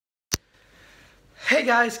Hey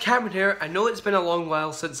guys, Cameron here. I know it's been a long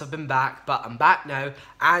while since I've been back, but I'm back now,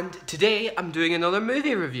 and today I'm doing another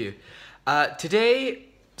movie review. Today,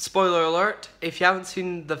 spoiler alert, if you haven't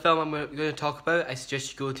seen the film I'm going to talk about, I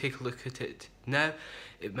suggest you go take a look at it now.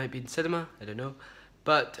 It might be in cinema, I don't know.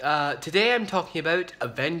 But today I'm talking about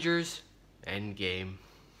Avengers Endgame.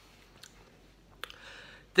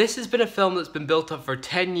 This has been a film that's been built up for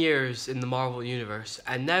 10 years in the Marvel Universe,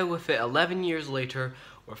 and now with it 11 years later,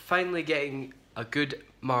 we're finally getting a good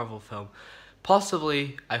Marvel film.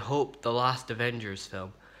 Possibly, I hope, the last Avengers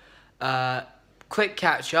film. Quick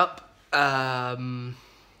catch up.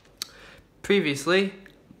 Previously,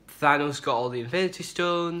 Thanos got all the Infinity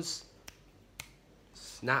Stones,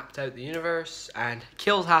 snapped out the universe, and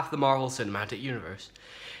killed half the Marvel Cinematic Universe.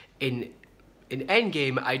 In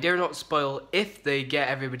Endgame, I dare not spoil if they get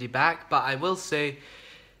everybody back, but I will say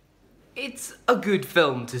it's a good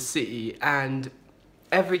film to see, and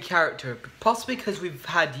every character, possibly because we've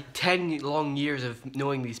had 10 long years of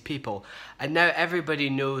knowing these people, and now everybody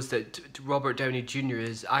knows that Robert Downey Jr.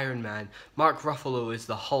 is Iron Man, Mark Ruffalo is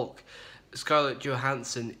the Hulk, Scarlett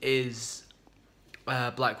Johansson is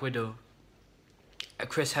Black Widow,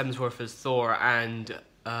 Chris Hemsworth is Thor, and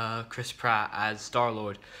Chris Pratt as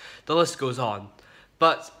Star-Lord. The list goes on.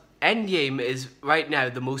 But Endgame is right now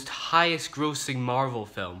the most highest grossing Marvel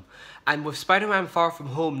film. And with Spider-Man Far From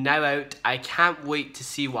Home now out, I can't wait to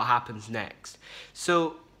see what happens next.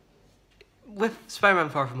 So, with Spider-Man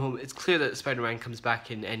Far From Home, it's clear that Spider-Man comes back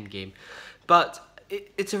in Endgame. But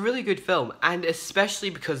it's a really good film, and especially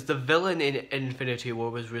because the villain in Infinity War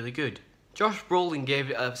was really good. Josh Brolin gave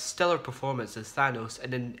a stellar performance as Thanos,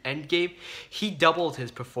 and in Endgame, he doubled his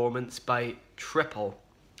performance by triple.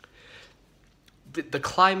 The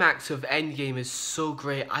climax of Endgame is so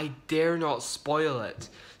great, I dare not spoil it.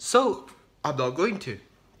 So, I'm not going to.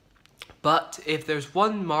 But if there's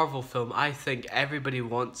one Marvel film I think everybody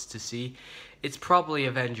wants to see, it's probably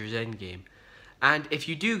Avengers Endgame. And if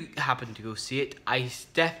you do happen to go see it, I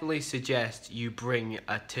definitely suggest you bring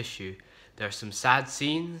a tissue. There's some sad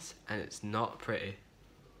scenes, and it's not pretty.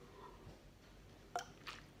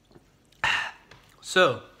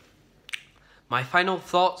 So, my final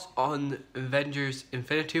thoughts on Avengers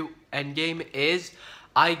Infinity Endgame is,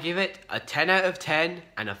 I give it a 10 out of 10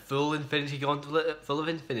 and a full Infinity Gauntlet full of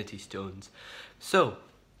Infinity Stones. So,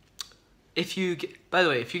 by the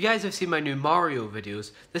way, if you guys have seen my new Mario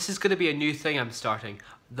videos, this is going to be a new thing I'm starting,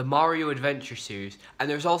 the Mario Adventure series, and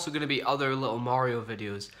there's also going to be other little Mario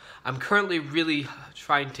videos. I'm currently really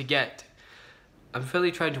trying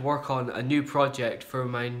to work on a new project for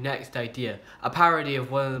my next idea, a parody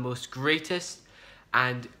of one of the most greatest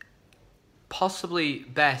and possibly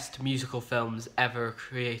best musical films ever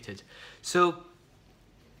created. So,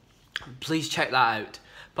 please check that out.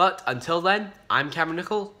 But until then, I'm Cameron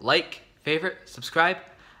Nicol. Like, favourite, subscribe,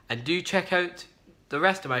 and do check out the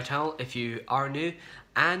rest of my channel if you are new,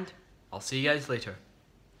 and I'll see you guys later.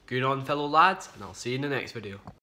 Good on, fellow lads, and I'll see you in the next video.